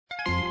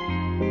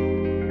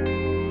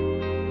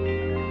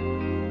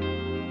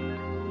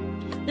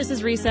This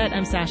is Reset.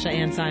 I'm Sasha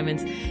Ann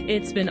Simons.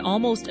 It's been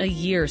almost a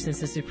year since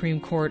the Supreme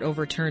Court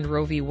overturned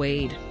Roe v.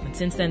 Wade. And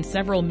since then,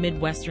 several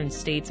Midwestern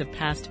states have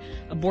passed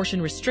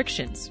abortion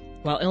restrictions,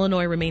 while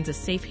Illinois remains a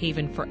safe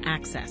haven for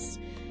access.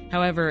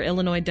 However,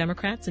 Illinois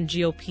Democrats and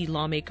GOP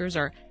lawmakers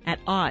are at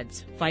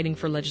odds fighting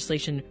for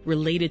legislation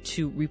related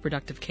to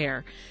reproductive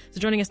care. So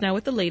joining us now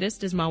with the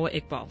latest is Mawa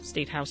Iqbal,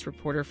 statehouse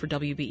reporter for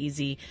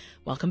WBEZ.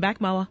 Welcome back,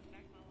 Mawa.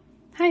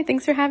 Hi,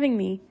 thanks for having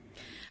me.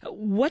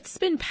 What's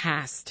been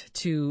passed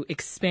to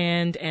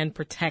expand and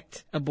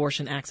protect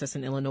abortion access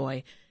in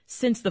Illinois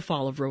since the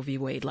fall of Roe v.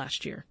 Wade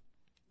last year?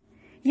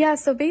 Yeah,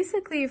 so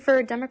basically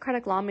for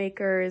Democratic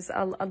lawmakers,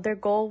 their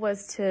goal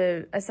was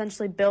to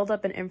essentially build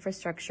up an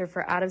infrastructure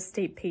for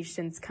out-of-state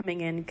patients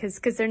coming in because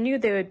they knew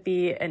there would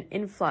be an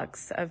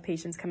influx of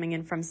patients coming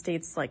in from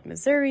states like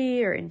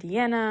Missouri or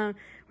Indiana,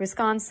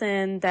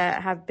 Wisconsin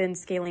that have been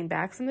scaling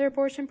back some of their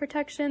abortion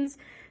protections.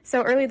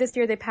 So early this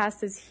year, they passed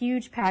this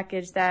huge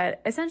package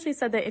that essentially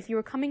said that if you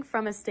were coming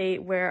from a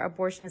state where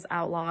abortion is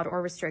outlawed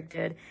or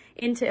restricted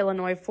into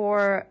Illinois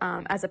for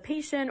as a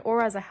patient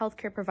or as a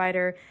healthcare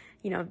provider,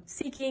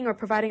 seeking or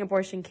providing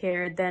abortion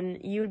care, then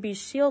you would be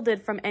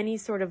shielded from any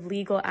sort of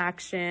legal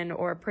action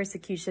or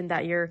persecution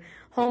that your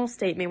home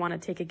state may want to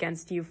take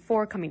against you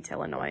for coming to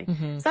Illinois.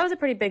 Mm-hmm. So that was a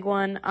pretty big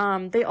one.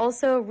 They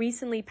also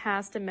recently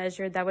passed a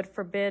measure that would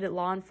forbid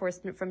law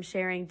enforcement from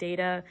sharing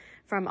data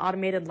from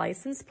automated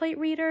license plate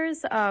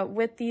readers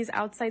with these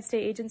outside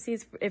state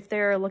agencies if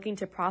they're looking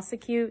to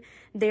prosecute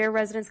their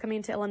residents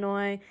coming to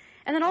Illinois.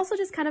 And then also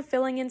just kind of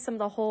filling in some of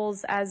the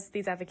holes, as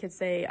these advocates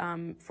say,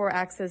 for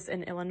access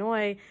in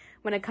Illinois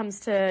when it comes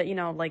to,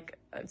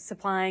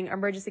 supplying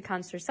emergency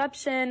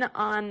contraception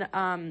on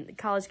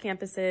college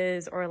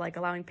campuses or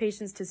allowing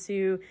patients to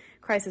sue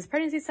crisis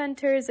pregnancy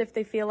centers if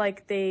they feel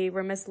like they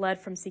were misled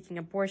from seeking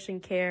abortion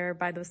care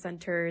by those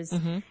centers,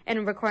 mm-hmm.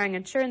 and requiring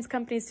insurance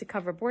companies to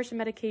cover abortion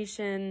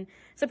medication.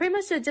 So pretty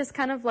much just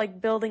kind of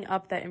building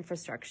up that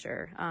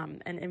infrastructure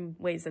and in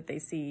ways that they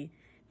see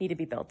need to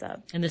be built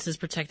up. And this is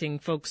protecting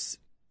folks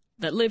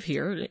that live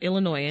here,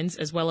 Illinoisans,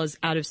 as well as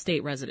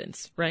out-of-state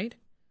residents, right?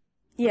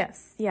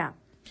 Yes, yeah.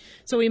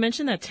 So we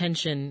mentioned that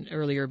tension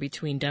earlier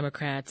between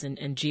Democrats and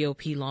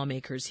GOP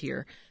lawmakers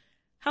here.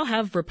 How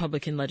have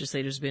Republican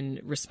legislators been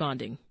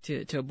responding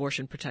to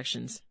abortion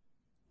protections?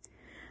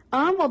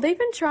 Well, they've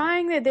been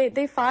trying.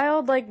 They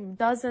filed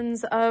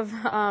dozens of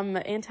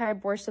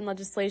anti-abortion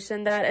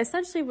legislation that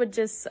essentially would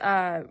just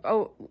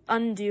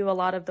undo a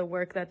lot of the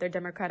work that their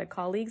Democratic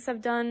colleagues have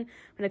done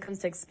when it comes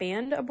to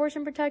expand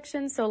abortion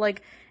protection. So an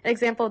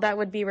example of that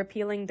would be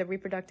repealing the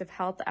Reproductive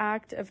Health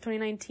Act of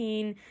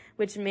 2019,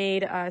 which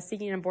made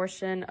seeking an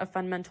abortion a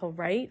fundamental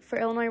right for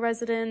Illinois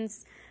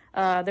residents.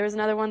 There was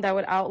another one that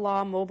would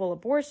outlaw mobile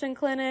abortion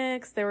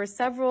clinics. There were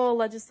several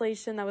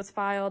legislation that was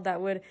filed that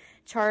would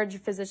charge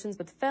physicians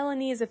with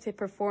felonies if they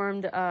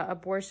performed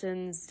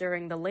abortions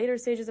during the later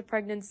stages of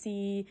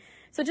pregnancy.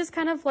 So just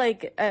kind of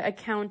a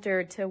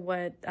counter to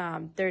what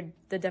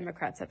the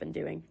Democrats have been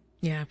doing.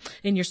 Yeah.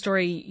 In your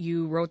story,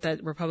 you wrote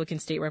that Republican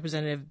State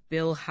Representative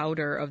Bill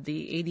Howder of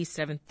the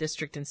 87th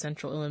District in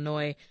Central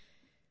Illinois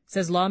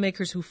says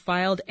lawmakers who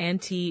filed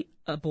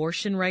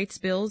anti-abortion rights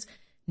bills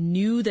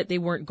knew that they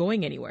weren't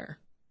going anywhere.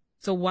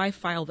 So why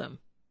file them?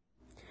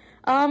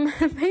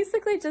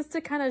 Basically just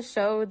to kind of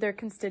show their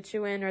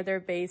constituent or their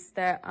base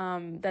that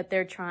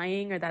they're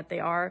trying or that they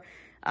are,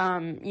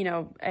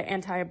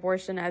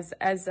 anti-abortion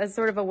as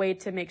sort of a way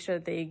to make sure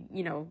that they,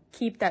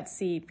 keep that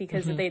seat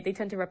because mm-hmm. they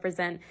tend to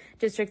represent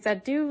districts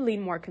that do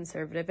lean more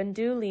conservative and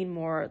do lean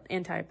more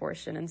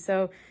anti-abortion. And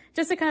so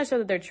just to kind of show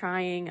that they're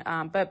trying,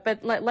 but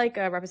like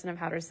Representative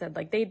Howder said,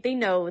 they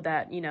know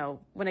that,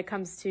 when it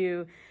comes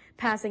to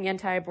passing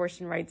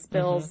anti-abortion rights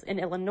bills mm-hmm. in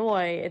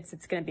Illinois,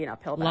 it's going to be an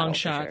uphill battle. Long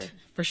shot,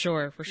 for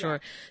sure.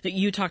 That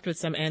you talked with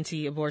some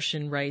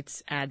anti-abortion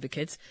rights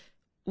advocates.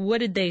 What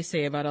did they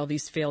say about all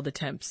these failed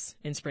attempts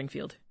in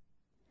Springfield?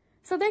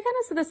 So they kind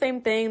of said the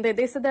same thing.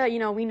 They said that,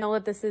 we know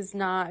that this is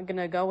not going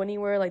to go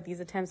anywhere.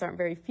 These attempts aren't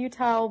very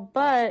futile,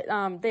 but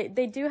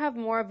they do have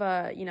more of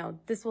a,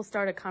 this will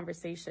start a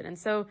conversation. And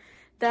so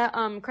that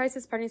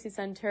crisis pregnancy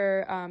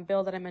center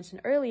bill that I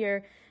mentioned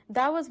earlier,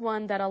 that was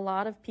one that a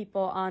lot of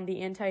people on the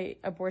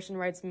anti-abortion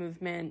rights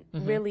movement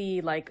mm-hmm.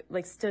 really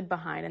stood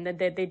behind, and that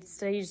they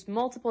staged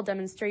multiple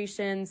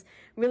demonstrations,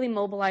 really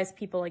mobilized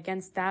people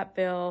against that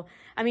bill.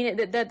 I mean,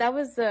 that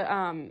was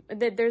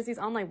there's these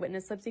online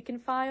witness slips you can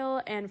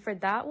file, and for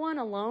that one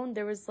alone,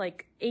 there was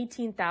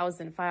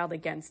 18,000 filed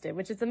against it,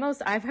 which is the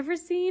most I've ever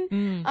seen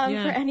for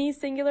any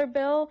singular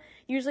bill.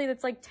 Usually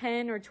that's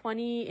 10 or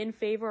 20 in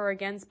favor or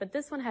against, but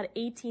this one had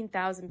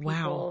 18,000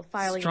 people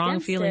filing against it. Strong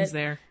feelings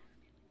there.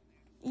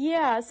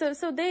 Yeah, so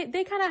they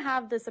kind of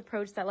have this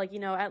approach that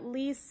at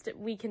least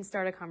we can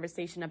start a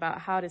conversation about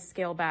how to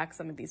scale back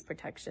some of these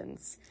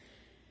protections.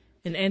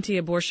 And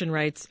anti-abortion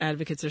rights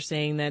advocates are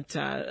saying that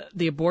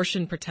the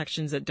abortion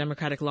protections that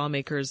Democratic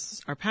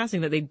lawmakers are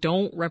passing, that they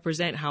don't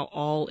represent how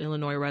all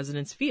Illinois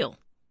residents feel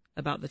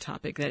about the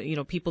topic,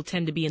 that people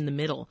tend to be in the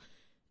middle.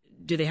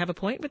 Do they have a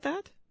point with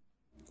that?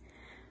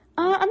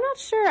 I'm not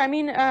sure. I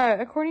mean,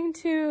 according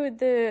to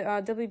the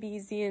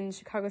WBEZ and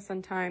Chicago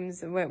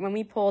Sun-Times, when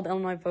we polled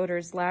Illinois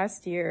voters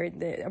last year,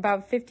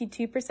 about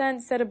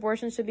 52% said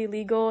abortion should be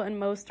legal in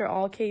most or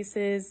all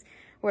cases,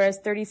 whereas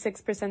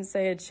 36%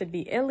 say it should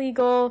be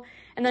illegal.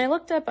 And then I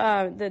looked up,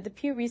 the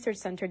Pew Research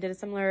Center did a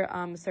similar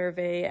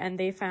survey, and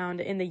they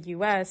found in the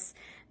U.S.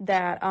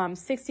 that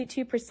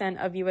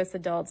 62% of U.S.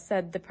 adults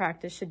said the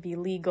practice should be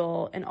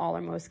legal in all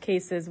or most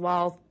cases,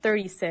 while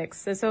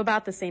 36, so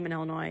about the same in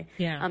Illinois,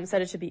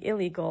 said it should be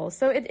illegal.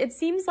 So it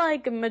seems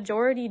like a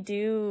majority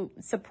do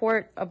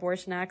support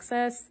abortion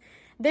access.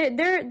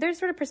 Their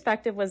sort of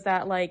perspective was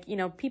that, like, you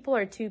know, people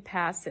are too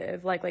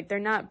passive, like they're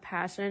not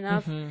passionate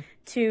enough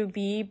to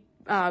be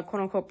quote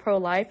unquote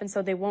pro-life, and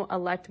so they won't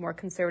elect more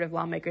conservative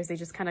lawmakers. They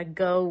just kind of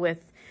go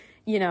with,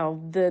 you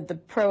know, the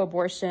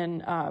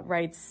pro-abortion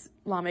rights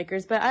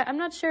lawmakers. But I'm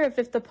not sure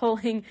if the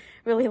polling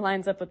really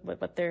lines up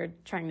with what they're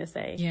trying to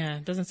say. Yeah,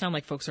 it doesn't sound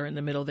like folks are in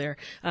the middle there.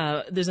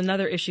 There's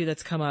another issue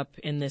that's come up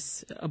in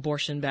this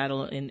abortion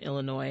battle in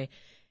Illinois,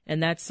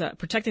 and that's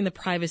protecting the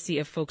privacy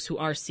of folks who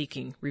are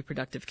seeking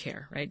reproductive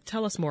care, right?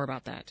 Tell us more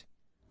about that.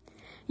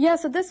 Yeah,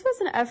 so this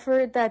was an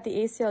effort that the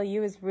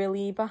ACLU is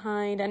really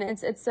behind, and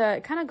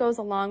it kind of goes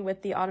along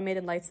with the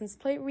automated license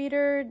plate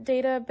reader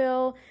data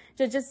bill,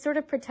 just sort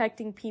of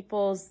protecting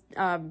people's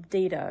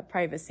data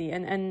privacy.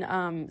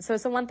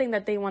 So one thing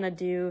that they want to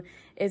do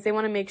is they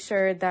want to make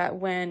sure that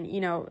when,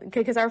 you know,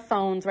 because our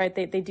phones, right,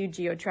 they do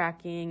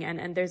geo-tracking,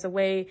 and there's a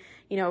way,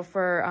 you know,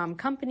 for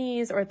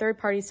companies or third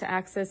parties to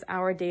access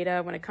our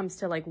data when it comes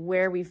to, like,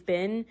 where we've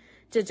been,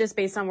 just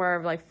based on where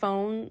our, like,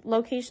 phone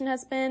location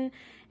has been.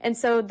 And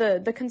so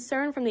the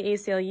concern from the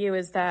ACLU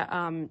is that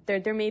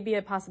there may be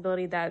a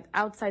possibility that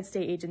outside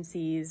state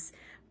agencies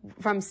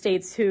from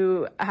states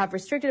who have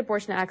restricted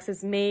abortion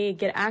access may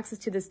get access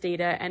to this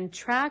data and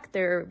track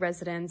their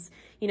residents.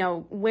 You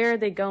know, where are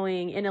they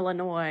going in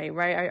Illinois,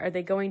 right? Are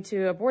they going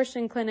to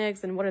abortion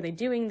clinics, and what are they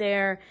doing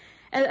there?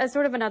 As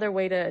sort of another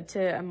way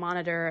to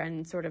monitor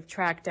and sort of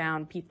track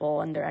down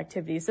people and their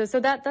activities. So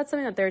that's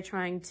something that they're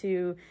trying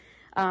to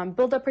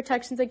build up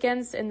protections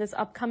against in this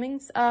upcoming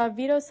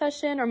veto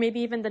session, or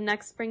maybe even the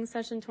next spring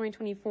session,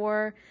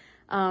 2024.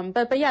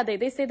 But yeah,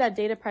 they say that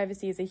data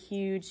privacy is a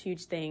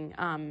huge thing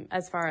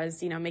as far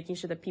as, you know, making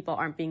sure that people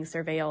aren't being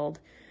surveilled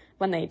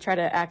when they try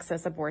to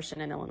access abortion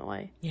in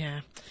Illinois.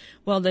 Yeah.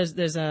 Well,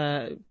 there's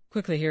a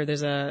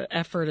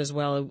effort as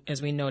well,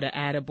 as we know, to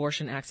add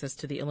abortion access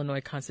to the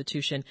Illinois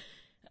Constitution.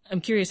 I'm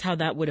curious how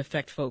that would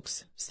affect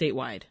folks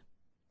statewide.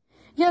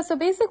 Yeah, so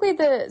basically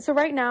so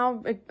right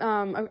now,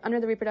 under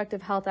the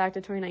Reproductive Health Act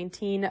of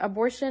 2019,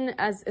 abortion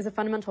is a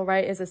fundamental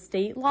right is a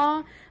state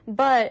law.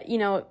 But, you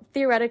know,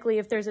 theoretically,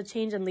 if there's a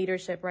change in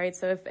leadership, right?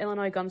 So if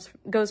Illinois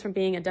goes from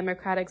being a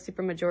Democratic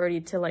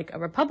supermajority to, like, a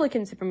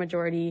Republican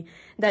supermajority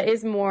that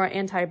is more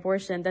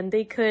anti-abortion, then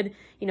they could,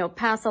 you know,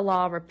 pass a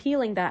law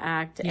repealing that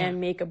act and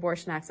make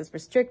abortion access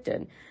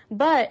restricted.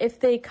 But if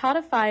they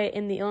codify it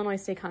in the Illinois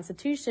state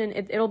constitution,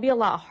 it'll be a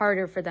lot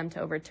harder for them to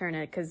overturn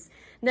it, because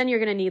then you're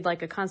going to need,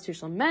 like, a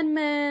constitutional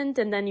amendment,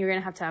 and then you're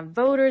going to have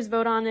voters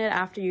vote on it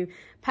after you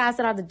pass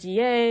it out of the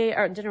GA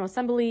or General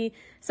Assembly.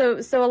 So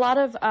a lot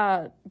of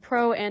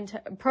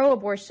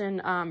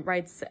pro-abortion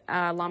rights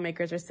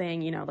lawmakers are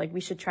saying, you know, like,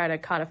 we should try to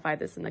codify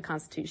this in the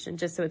Constitution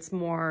just so it's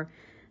more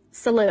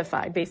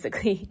solidified,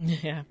 basically.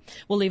 Yeah.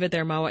 We'll leave it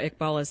there. Mawa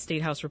Iqbal is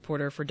Statehouse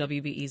reporter for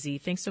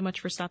WBEZ. Thanks so much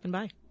for stopping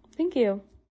by. Thank you.